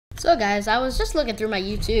So guys, I was just looking through my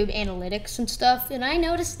YouTube analytics and stuff, and I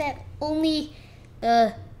noticed that only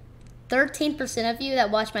 13% of you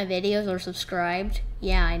that watch my videos are subscribed.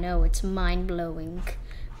 Yeah, I know, it's mind-blowing.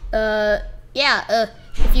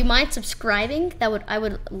 If you mind subscribing, I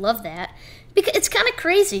would love that. Because it's kind of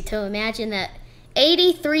crazy to imagine that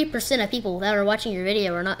 83% of people that are watching your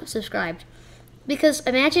video are not subscribed. Because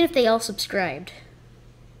imagine if they all subscribed.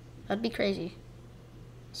 That'd be crazy.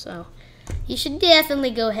 So, you should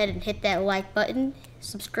definitely go ahead and hit that like button,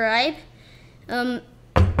 subscribe, and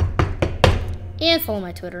follow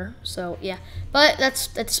my Twitter. So yeah, but I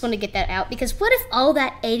just want to get that out, because what if all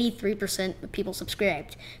that 83% of people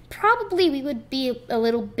subscribed? Probably we would be have a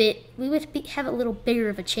little bigger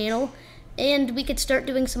of a channel, and we could start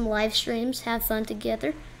doing some live streams, have fun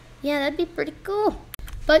together. Yeah, that'd be pretty cool.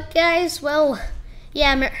 But guys, well,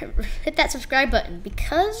 yeah, hit that subscribe button,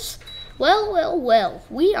 because well,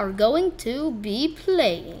 we are going to be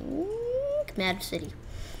playing Mad City.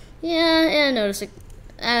 Yeah, I noticed it.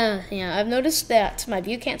 I've noticed that my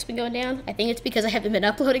view count's been going down. I think it's because I haven't been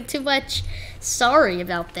uploading too much. Sorry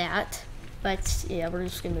about that. But yeah, we're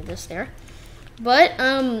just gonna move this there. But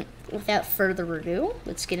without further ado,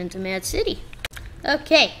 let's get into Mad City.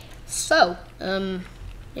 Okay, so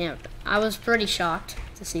I was pretty shocked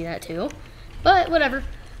to see that too. But whatever.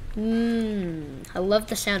 I love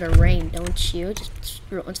the sound of rain, don't you? Just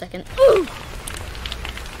 1 second. Ooh!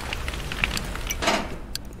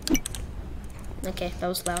 Okay, that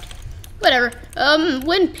was loud. Whatever.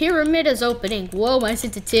 When pyramid is opening. Whoa, my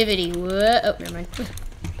sensitivity. What? Oh, never mind.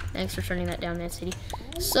 Thanks for turning that down, Mad City.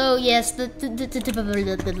 So yes, this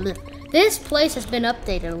place has been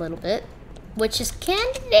updated a little bit, which is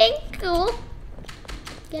kinda cool.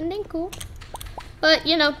 Kinda cool. But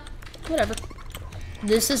you know, whatever.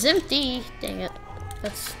 This is empty. Dang it.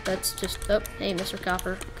 That's just. Oh, hey, Mr.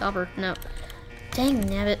 Copper. No. Dang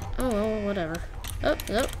nabbit. Oh, well, whatever. Oh,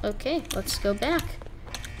 okay. Let's go back.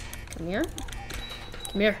 Come here.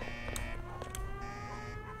 Come here.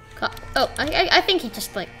 I think he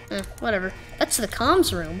just like, whatever. That's the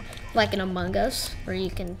comms room, like in Among Us, where you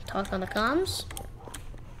can talk on the comms.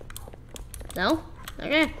 No?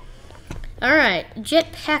 Okay. All right.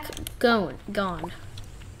 Jetpack gone.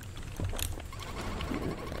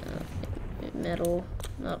 Metal.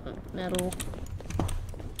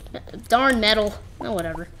 Darn metal. Oh,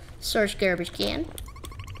 whatever. Search garbage can.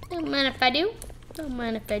 Don't mind if I do.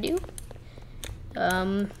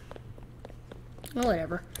 Well,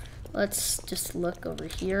 whatever. Let's just look over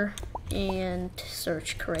here and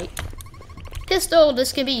search crate. Pistol.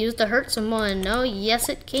 This can be used to hurt someone. Oh, yes,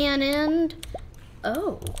 it can. And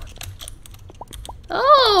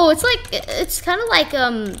it's kind of like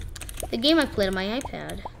the game I played on my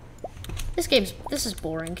iPad. This is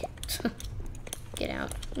boring. Get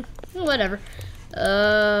out. Whatever.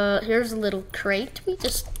 Here's a little crate we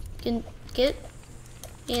just can get.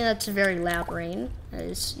 Yeah, that's a very loud rain,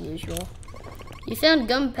 as usual. You found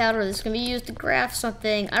gunpowder. This can be used to craft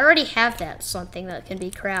something. I already have that something that can be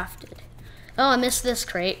crafted. Oh, I missed this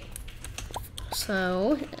crate.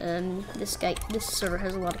 So, this server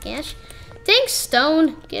has a lot of cash. Thanks,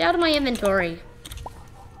 Stone. Get out of my inventory.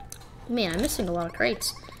 Man, I'm missing a lot of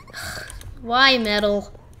crates. Why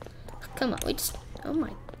metal? Come on, oh my.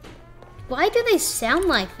 Why do they sound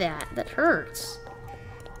like that? That hurts.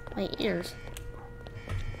 My ears.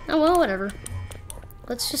 Oh well, whatever.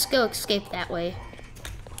 Let's just go escape that way.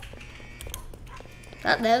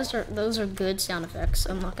 Those are good sound effects,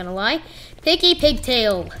 I'm not gonna lie. Piggy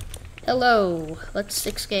Pigtail. Hello. Let's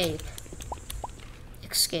escape.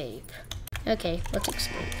 Okay, let's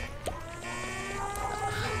escape.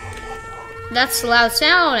 That's a loud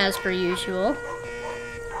sound, as per usual.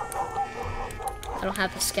 I don't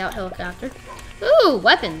have the scout helicopter. Ooh,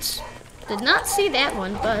 weapons. Did not see that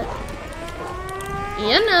one, but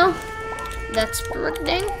you know, that's pretty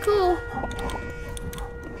dang cool.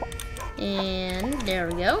 And there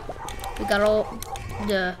we go. We got all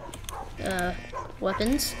the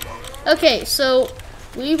weapons. Okay, so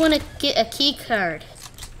we want to get a key card.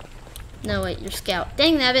 No, wait, your scout.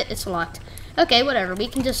 Dang nabbit, it's locked. Okay, whatever. We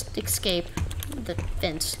can just escape the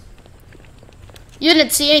fence. You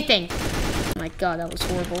didn't see anything. Oh my god, that was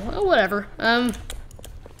horrible. Oh, whatever.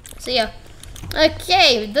 See ya.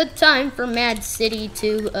 Okay, the time for Mad City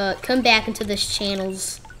to come back into this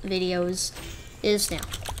channel's videos is now.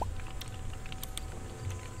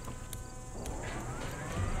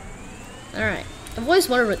 Alright. I've always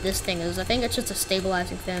wondered what this thing is. I think it's just a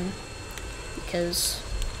stabilizing fin. Because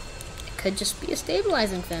it could just be a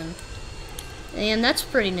stabilizing fin. And that's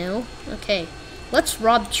pretty new. Okay, let's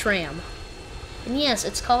rob Tram. And yes,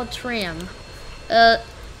 it's called Tram.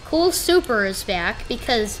 Cool Super is back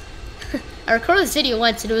because I recorded this video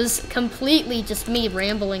once, and it was completely just me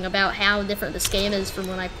rambling about how different this game is from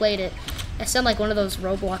when I played it. I sound like one of those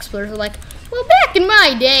Roblox players who are like, well, back in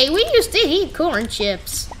my day, we used to eat corn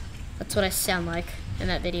chips. That's what I sound like in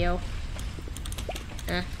that video.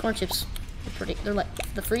 Corn chips, they're like,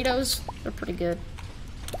 the Fritos, they're pretty good.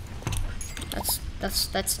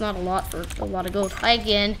 That's not a lot for a lot of gold. Hi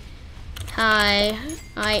again. Hi,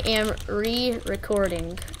 I am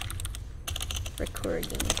re-recording.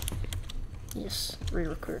 Yes,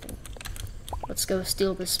 re-recording. Let's go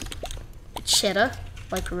steal this cheddar,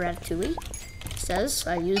 like Ratatouille says.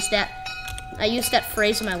 I used that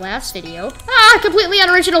phrase in my last video. Ah, completely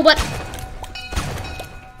unoriginal, but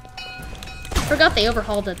I forgot they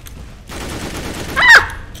overhauled it.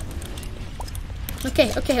 Ah!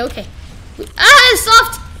 Okay.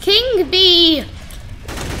 Soft king bee.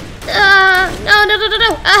 No.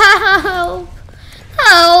 Help.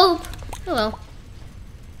 Oh well.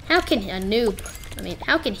 How can a noob,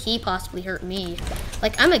 how can he possibly hurt me?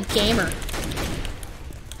 Like, I'm a gamer.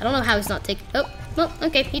 I don't know how he's not taking, oh, well,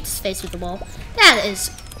 okay, he just faced with the wall. That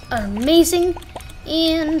is amazing.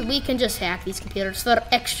 And we can just hack these computers for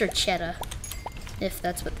extra cheddar. If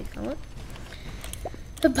that's what they call it.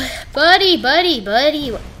 Buddy.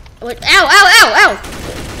 What? Ow.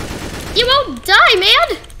 You won't die,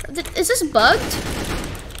 man. Is this bugged?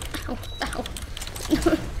 Ow.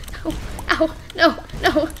 No.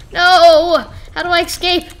 How do I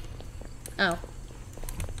escape? Oh.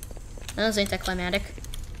 That was anticlimactic.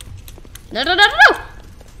 No.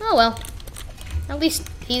 Oh well. At least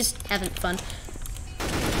he's having fun.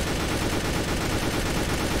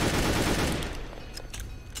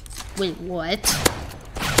 Wait, what?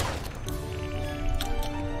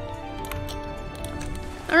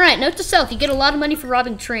 Alright, note to self, you get a lot of money for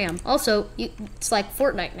robbing tram. Also, it's like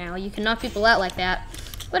Fortnite now. You can knock people out like that.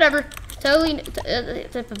 Whatever. Totally,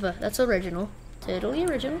 that's original. Totally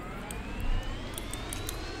original.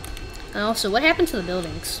 Also, what happened to the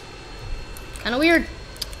buildings? Kinda weird.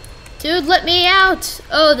 Dude, let me out!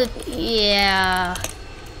 Oh, yeah.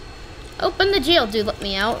 Open the jail, dude, let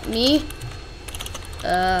me out. Me?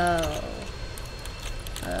 Oh.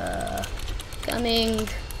 Coming.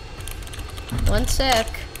 One sec.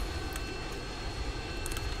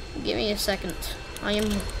 Give me a second. I'm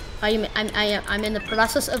in the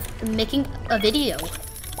process of making a video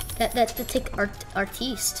that to take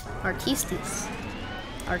artistes.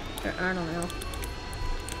 I don't know.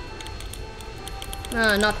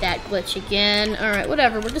 Oh, not that glitch again. All right,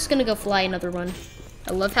 whatever. We're just gonna go fly another one.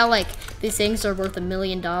 I love how like these things are worth $1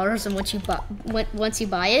 million, and once you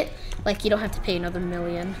buy it, like you don't have to pay another $1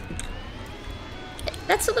 million.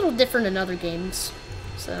 That's a little different in other games.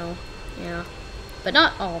 So, yeah, but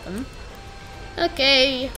not all of them.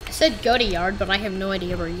 Okay, I said go to yard, but I have no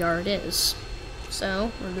idea where yard is.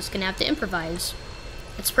 So, we're just gonna have to improvise.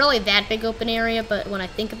 It's probably that big open area, but when I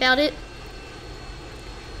think about it,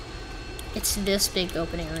 it's this big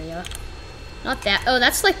open area. Not that, oh,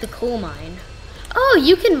 that's like the coal mine. Oh,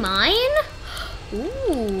 you can mine?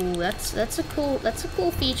 Ooh, that's a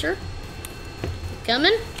cool feature.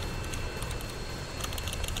 Coming?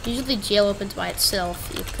 Usually jail opens by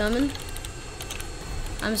itself. You coming?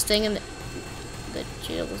 I'm staying in the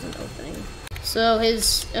jail isn't opening. So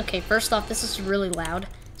okay, first off, this is really loud.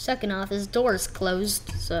 Second off, his door is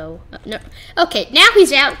closed, so, no. Okay, now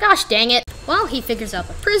he's out, gosh dang it. While he figures out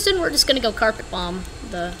the prison, we're just gonna go carpet bomb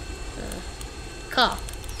the cop.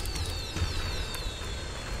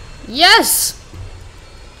 Yes!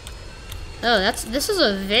 Oh, this is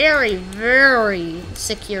a very, very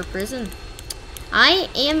secure prison. I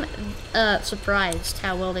am surprised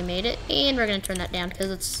how well they made it, and we're gonna turn that down because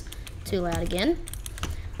it's too loud again.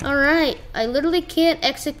 All right, I literally can't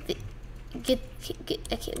exit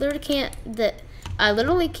I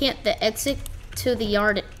literally can't exit to the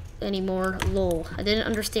yard anymore. Lol. I didn't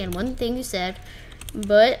understand one thing you said,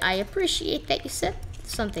 but I appreciate that you said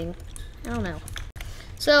something. I don't know.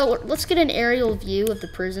 So let's get an aerial view of the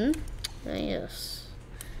prison. Yes,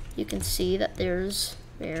 you can see that there's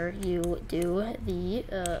where you do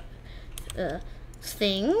the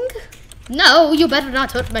thing. No, you better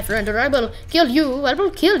not hurt my friend, or I will kill you. I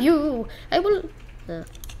will kill you. I will.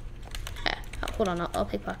 Hold on, I'll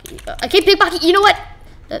pickpocket you. I can't pickpocket. You know what?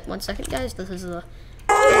 1 second, guys. This is the.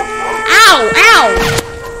 Ow!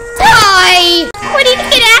 Die! We need to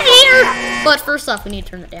get out of here. But first off, we need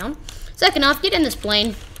to turn it down. Second off, get in this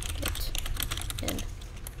plane. Get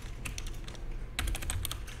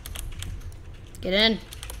in.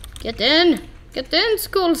 Get in. Get in,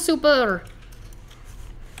 Skull Super.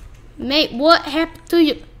 Mate, what happened to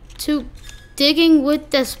you? To digging with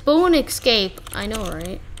the spoon escape? I know,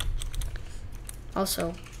 right?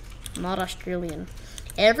 Also, I'm not Australian.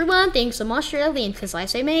 Everyone thinks I'm Australian because I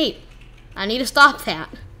say mate. I need to stop that.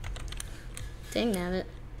 Dang nabbit.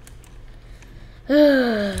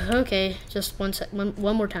 Okay, just one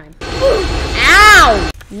more time. Ow!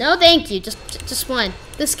 No, thank you. Just one.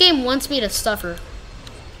 This game wants me to suffer.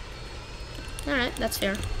 All right, that's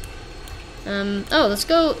fair. Oh, let's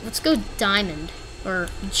go diamond or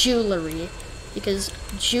jewelry because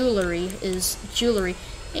jewelry is jewelry.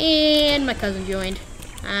 And my cousin joined.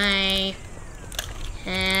 Hi,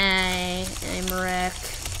 I'm Wreck.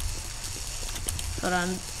 Hold on.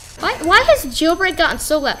 Why has jailbreak gotten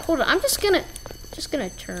so loud? Hold on. I'm just gonna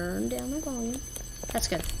turn down the volume. That's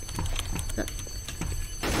good.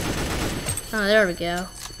 Oh, there we go.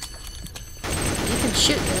 You can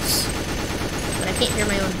shoot this, but I can't hear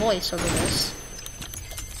my own voice over this,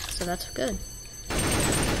 so that's good.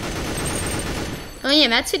 Oh yeah,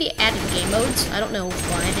 Mad City added game modes. I don't know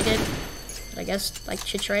why they did, but I guess I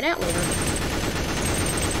should try it out later.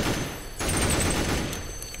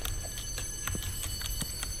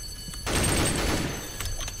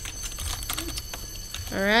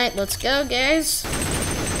 Alright, let's go, guys.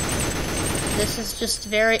 This is just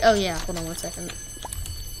very. Oh yeah, hold on one second.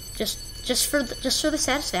 Just for the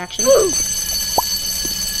satisfaction.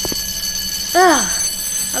 Ah,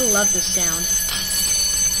 I love this sound.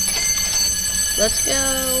 Let's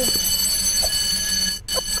go.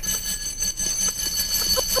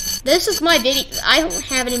 This is my video. I don't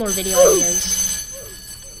have any more video ideas.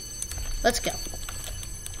 Let's go.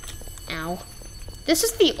 Ow. This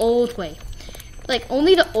is the old way. Like,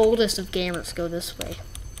 only the oldest of gamers go this way.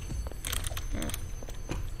 Yeah.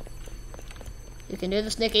 You can do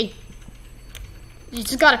this, Nikki. You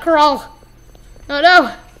just gotta crawl. Oh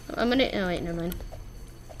no! I'm gonna. Oh wait, never mind.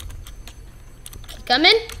 You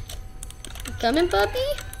coming? You coming, puppy?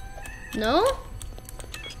 No?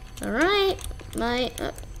 Alright.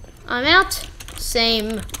 I'm out.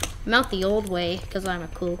 Same. I'm out the old way, because I'm a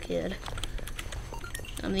cool kid.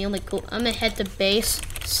 I'm the only cool. I'm gonna head to base.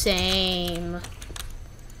 Same.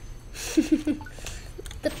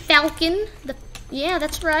 The Falcon. Yeah,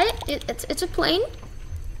 that's right. It's a plane.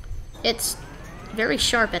 It's very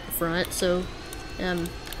sharp at the front, so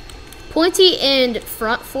pointy and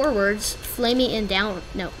front forwards, flamey and down.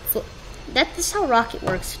 No, that's how rocket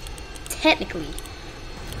works. Technically,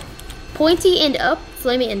 pointy and up,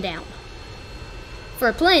 flamey and down. For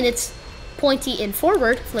a plane, it's pointy and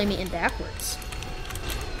forward, flamey and backwards.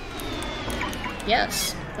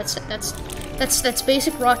 Yes, that's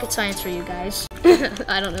basic rocket science for you guys.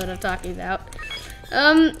 I don't know what I'm talking about.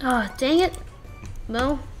 Oh, dang it.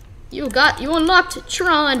 Well, you unlocked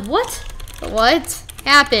Tron. What? What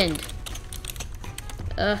happened?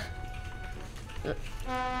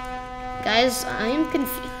 Guys, I am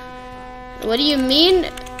confused. What do you mean,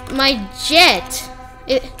 my jet?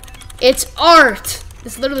 It's art.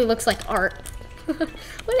 This literally looks like art.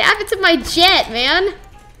 What happened to my jet, man?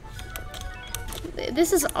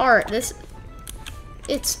 This is art.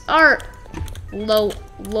 It's art.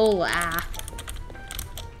 Lola.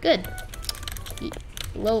 Good.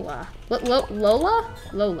 Lola. What? Lola?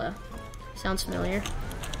 Lola. Sounds familiar.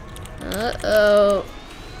 Uh-oh.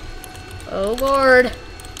 Oh Lord.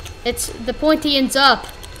 It's the pointy ends up.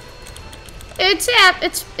 It's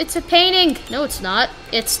a painting. No, it's not.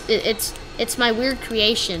 It's my weird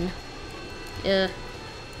creation. Yeah.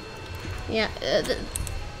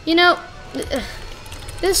 You know,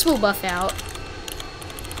 this will buff out.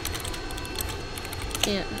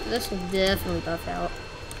 Yeah, this will definitely buff out.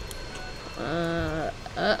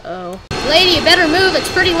 Uh-oh. Lady, you better move. It's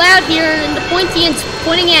pretty loud here, and the pointy end's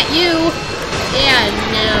pointing at you. Yeah,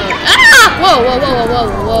 no. Ah! Whoa.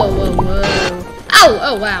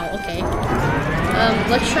 Oh, wow, okay.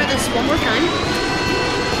 Let's try this one more time.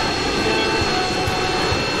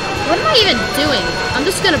 What am I even doing? I'm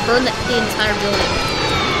just gonna burn the entire building.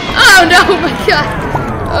 Oh, no, my God.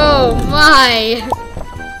 Oh, my.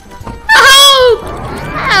 Oh!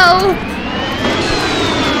 Ow!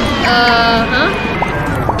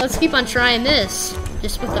 Let's keep on trying this.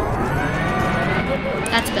 Just with the...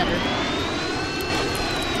 That's better.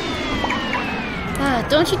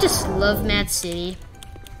 Don't you just love Mad City?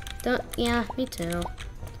 Yeah, me too.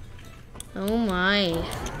 Oh my.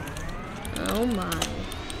 Oh my.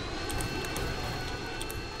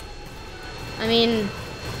 I mean...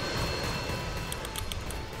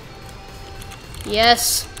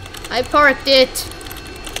 Yes, I parked it.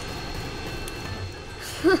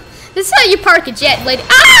 This is how you park a jet, lady.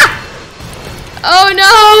 Ah! Oh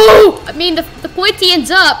no! I mean, the pointy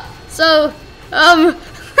ends up. So, oh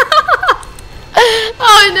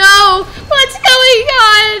no! What's going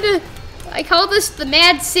on? I call this the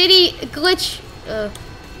Mad City glitch.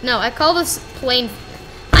 No, I call this plane...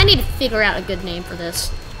 I need to figure out a good name for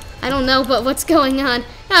this. I don't know, but what's going on?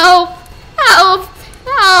 Help! Help!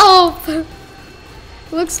 Help!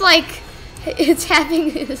 Looks like it's having...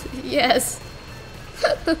 Yes.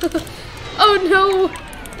 Oh no!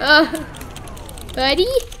 Buddy?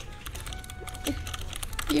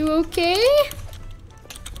 You okay?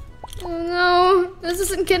 Oh no, this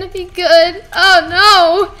isn't gonna be good. Oh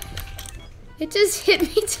no! It just hit me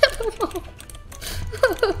to the wall.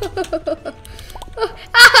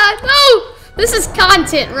 Ah, no! This is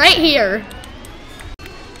content right here.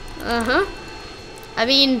 Uh-huh. I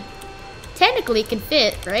mean, technically it can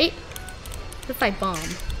fit, right? What if I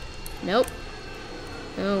bomb? Nope.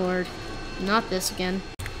 Oh lord. Not this again.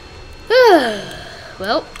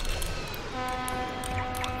 Well.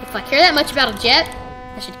 If I care that much about a jet,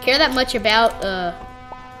 I should care that much about,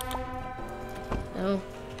 No.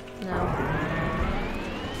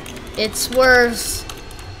 It's worse.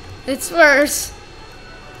 It's worse.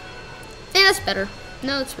 Yeah, that's better.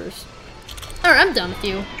 No, it's worse. Alright, I'm done with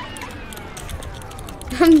you.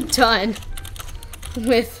 I'm done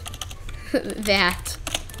with that.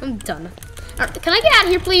 I'm done. Alright, can I get out of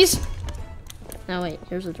here, please? No, wait,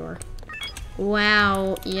 here's the door.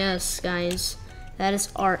 Wow, yes, guys. That is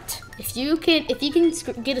art. If you can get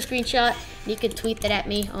a screenshot, you can tweet that at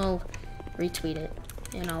me. I'll retweet it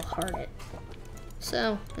and I'll heart it.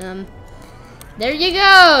 So, there you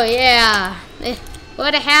go. Yeah.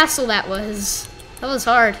 What a hassle that was. That was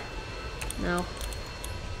hard. No.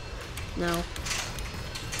 Nope.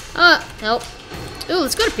 Ooh,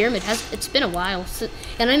 let's go to Pyramid. It's been a while.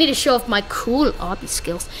 And I need to show off my cool obby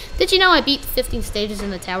skills. Did you know I beat 15 stages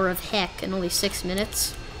in the Tower of Heck in only 6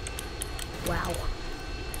 minutes? Wow.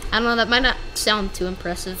 I don't know, that might not sound too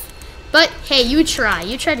impressive. But, hey, you try.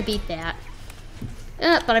 You try to beat that.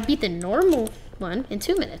 But I beat the normal one in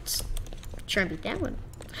 2 minutes. Try and beat that one.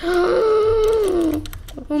 Oh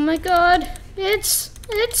my god. It's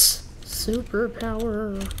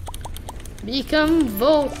superpower. Become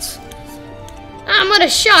Volt. I'm gonna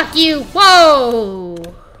shock you. Whoa.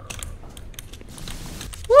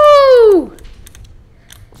 Woo.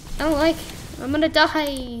 I'm gonna die.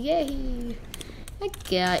 Yay. I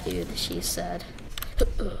got you, she said.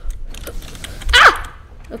 Ah!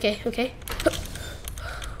 Okay.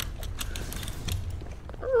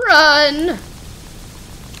 Run!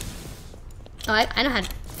 Oh, I know how to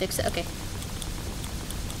fix it. Okay.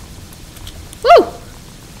 Woo!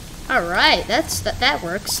 Alright, that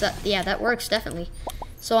works. That works, definitely.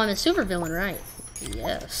 So I'm a supervillain, right?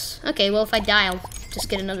 Yes. Okay, well, if I die, I'll just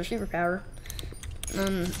get another superpower.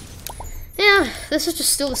 Yeah, this is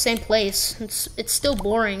just still the same place. It's still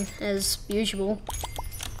boring as usual.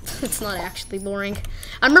 It's not actually boring.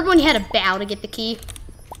 I remember when you had to bow to get the key.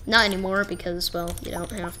 Not anymore because, well, you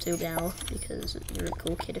don't have to bow because you're a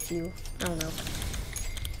cool kid if you, I don't know.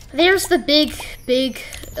 There's the big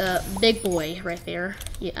boy right there.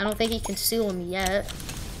 Yeah, I don't think he can steal him yet.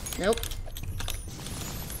 Nope.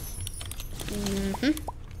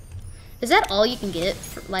 Is that all you can get,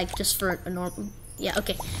 just for a normal? Yeah,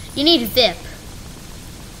 okay. You need VIP.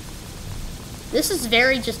 This is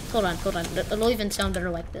very hold on. It'll even sound better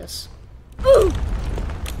like this. Ooh!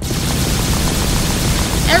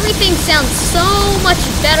 Everything sounds so much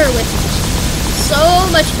better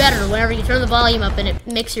whenever you turn the volume up and it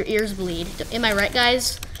makes your ears bleed. Am I right,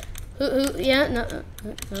 guys? Yeah, no,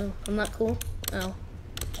 I'm not cool. Oh,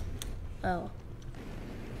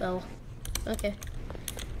 okay.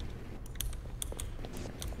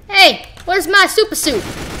 Hey, where's my super suit?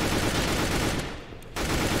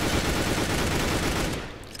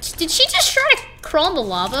 Did she just try to crawl in the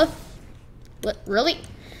lava? What, really?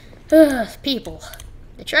 Ugh, people.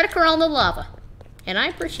 They try to crawl in the lava. And I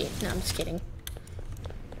appreciate it. No, I'm just kidding.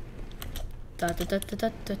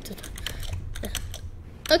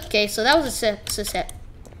 Okay, so that was a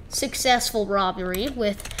successful robbery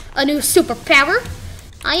with a new superpower.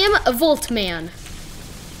 I am a Volt Man.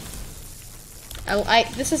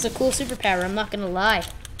 This is a cool superpower, I'm not gonna lie.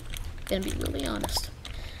 I'm gonna be really honest.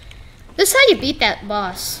 This is how you beat that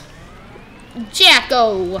boss.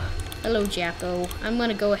 Jacko! Hello, Jacko. I'm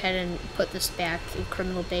gonna go ahead and put this back in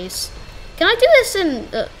criminal base. Can I do this in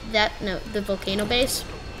the volcano base?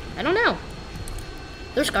 I don't know.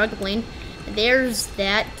 There's cargo plane. There's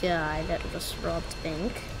that guy that just robbed the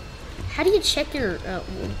bank. How do you check your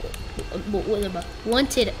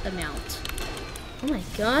wanted amount? Oh my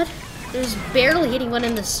god. There's barely anyone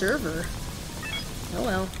in the server. Oh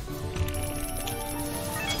well.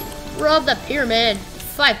 Rob the pyramid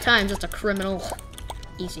 5 times, that's a criminal.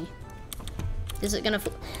 Easy. Is it gonna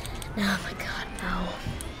oh my god, no.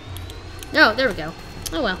 No, there we go.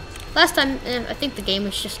 Oh well. Last time, I think the game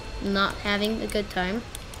was just not having a good time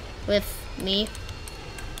with me.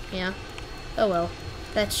 Yeah. Oh well.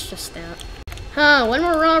 That's just that. Huh, one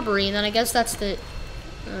more robbery, and then I guess that's the...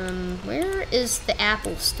 where is the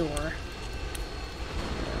Apple store?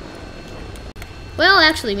 Well,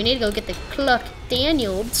 actually, we need to go get the Cluck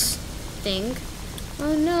Daniels thing.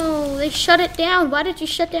 Oh no, they shut it down. Why did you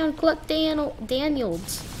shut down Cluck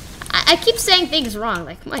Daniels? I keep saying things wrong,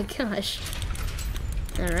 like, my gosh.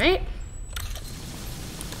 Alright.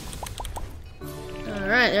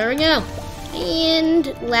 Alright, there we go. And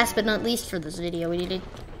last but not least for this video, we need to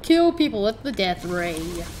kill people with the death ray.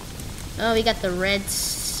 Oh, we got the red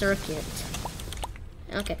circuit.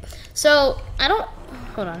 Okay, so I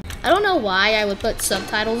don't know why I would put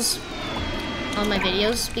subtitles on my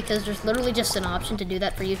videos, because there's literally just an option to do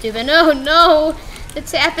that for YouTube. And oh no,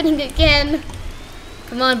 it's happening again.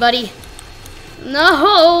 Come on, buddy.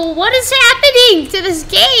 No, what is happening to this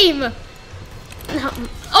game? No.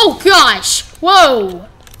 Oh gosh, whoa.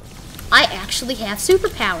 I actually have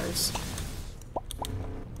superpowers.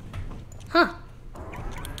 Huh.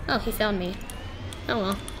 Oh, he found me. Oh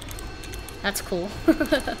well. That's cool.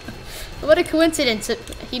 What a coincidence.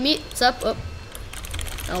 He meets up. Oh.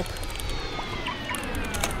 Oh.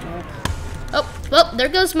 Oh, well, there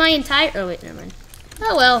goes my entire... Oh, wait, never mind.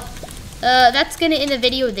 Oh, well. That's gonna end the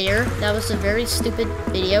video there. That was a very stupid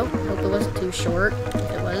video. Hope it wasn't too short.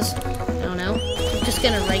 If it was, I don't know. I'm just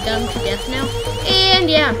gonna ray gun to death now. And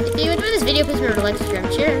yeah, if you enjoyed this video, please remember to like, subscribe,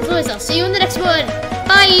 and share. As always, I'll see you in the next one.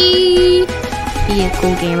 Bye! Be a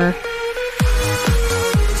cool gamer.